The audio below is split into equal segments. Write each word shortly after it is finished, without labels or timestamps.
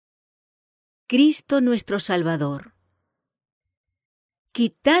Cristo Nuestro Salvador.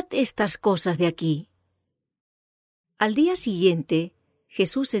 Quitad estas cosas de aquí. Al día siguiente,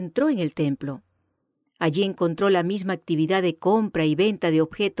 Jesús entró en el templo. Allí encontró la misma actividad de compra y venta de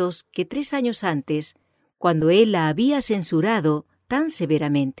objetos que 3 años antes, cuando él la había censurado tan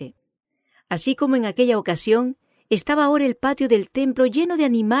severamente. Así como en aquella ocasión, estaba ahora el patio del templo lleno de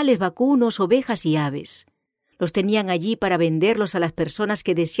animales vacunos, ovejas y aves. Los tenían allí para venderlos a las personas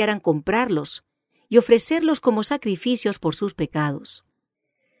que desearan comprarlos y ofrecerlos como sacrificios por sus pecados.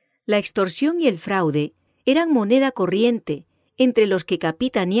 La extorsión y el fraude eran moneda corriente entre los que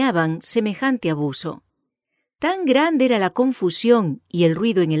capitaneaban semejante abuso. Tan grande era la confusión y el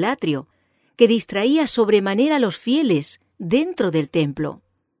ruido en el atrio, que distraía sobremanera a los fieles dentro del templo.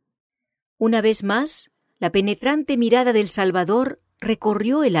 Una vez más, la penetrante mirada del Salvador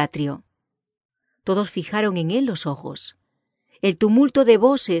recorrió el atrio. Todos fijaron en él los ojos. El tumulto de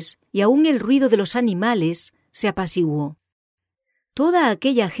voces y aún el ruido de los animales se apaciguó. Toda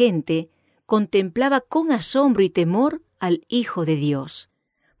aquella gente contemplaba con asombro y temor al Hijo de Dios,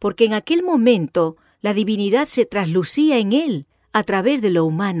 porque en aquel momento la divinidad se traslucía en él a través de lo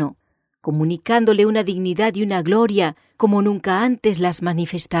humano, comunicándole una dignidad y una gloria como nunca antes las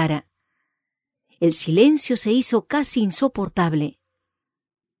manifestara. El silencio se hizo casi insoportable.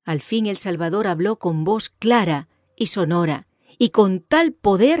 Al fin el Salvador habló con voz clara y sonora, y con tal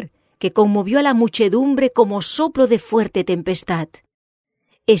poder que conmovió a la muchedumbre como soplo de fuerte tempestad.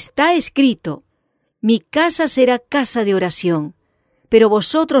 Está escrito: mi casa será casa de oración, pero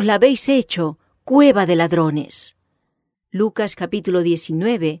vosotros la habéis hecho cueva de ladrones. Lucas capítulo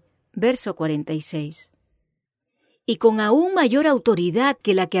 19, verso 46. Y con aún mayor autoridad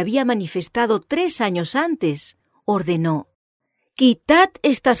que la que había manifestado 3 años antes, ordenó: quitad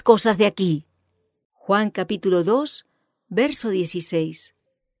estas cosas de aquí. Juan capítulo 2, verso 16.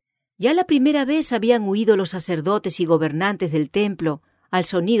 Ya la primera vez habían huido los sacerdotes y gobernantes del templo al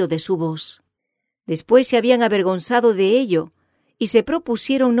sonido de su voz. Después se habían avergonzado de ello y se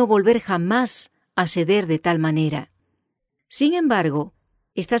propusieron no volver jamás a ceder de tal manera. Sin embargo,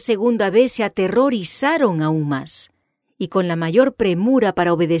 esta segunda vez se aterrorizaron aún más, y con la mayor premura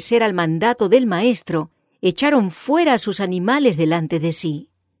para obedecer al mandato del Maestro, echaron fuera a sus animales delante de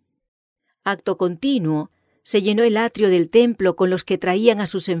sí. Acto continuo, se llenó el atrio del templo con los que traían a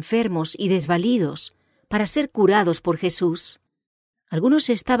sus enfermos y desvalidos para ser curados por Jesús.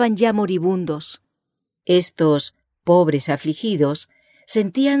 Algunos estaban ya moribundos. Estos, pobres afligidos,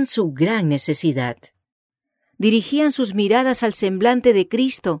 sentían su gran necesidad. Dirigían sus miradas al semblante de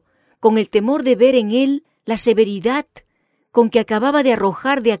Cristo con el temor de ver en él la severidad con que acababa de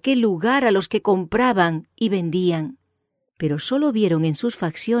arrojar de aquel lugar a los que compraban y vendían. Pero solo vieron en sus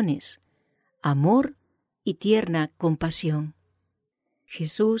facciones amor y tierna compasión.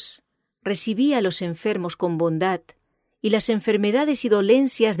 Jesús recibía a los enfermos con bondad, y las enfermedades y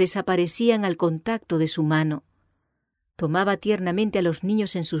dolencias desaparecían al contacto de su mano. Tomaba tiernamente a los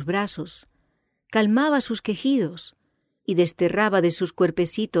niños en sus brazos, calmaba sus quejidos y desterraba de sus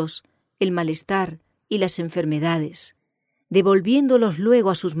cuerpecitos el malestar y las enfermedades, devolviéndolos luego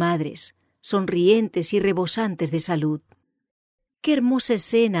a sus madres, sonrientes y rebosantes de salud. ¡Qué hermosa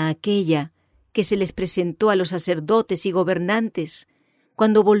escena aquella que se les presentó a los sacerdotes y gobernantes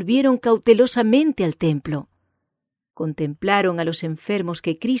cuando volvieron cautelosamente al templo! Contemplaron a los enfermos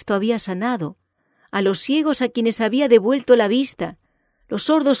que Cristo había sanado, a los ciegos a quienes había devuelto la vista, los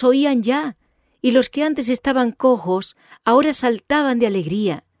sordos oían ya, y los que antes estaban cojos ahora saltaban de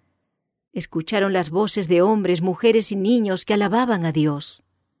alegría. Escucharon las voces de hombres, mujeres y niños que alababan a Dios.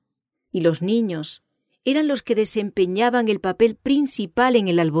 Y los niños eran los que desempeñaban el papel principal en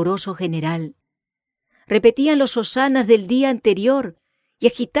el alborozo general. Repetían los hosanas del día anterior y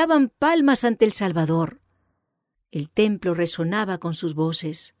agitaban palmas ante el Salvador. El templo resonaba con sus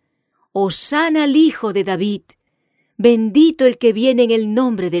voces: «Hosana al Hijo de David! Bendito el que viene en el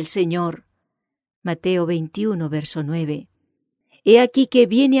nombre del Señor». Mateo 21, verso 9. «He aquí que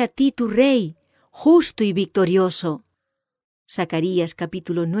viene a ti tu Rey, justo y victorioso». Zacarías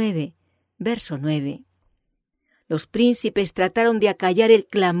capítulo 9, verso 9. Los príncipes trataron de acallar el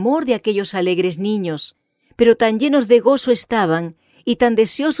clamor de aquellos alegres niños, pero tan llenos de gozo estaban y tan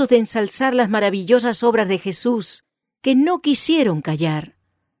deseosos de ensalzar las maravillosas obras de Jesús, que no quisieron callar.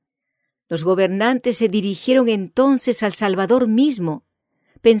 Los gobernantes se dirigieron entonces al Salvador mismo,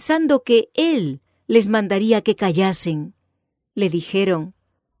 pensando que Él les mandaría que callasen. Le dijeron: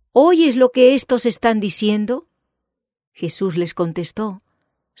 ¿oyes lo que éstos están diciendo? Jesús les contestó: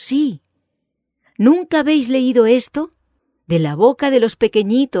 sí. ¿Nunca habéis leído esto? De la boca de los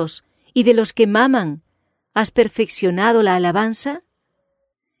pequeñitos y de los que maman, ¿has perfeccionado la alabanza?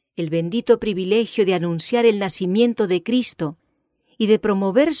 El bendito privilegio de anunciar el nacimiento de Cristo y de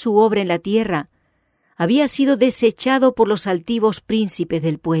promover su obra en la tierra había sido desechado por los altivos príncipes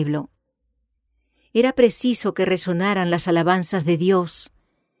del pueblo. Era preciso que resonaran las alabanzas de Dios,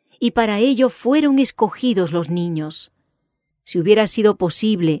 y para ello fueron escogidos los niños. Si hubiera sido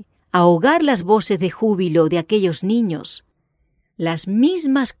posible ahogar las voces de júbilo de aquellos niños, las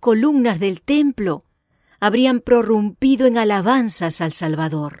mismas columnas del templo habrían prorrumpido en alabanzas al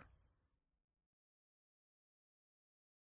Salvador.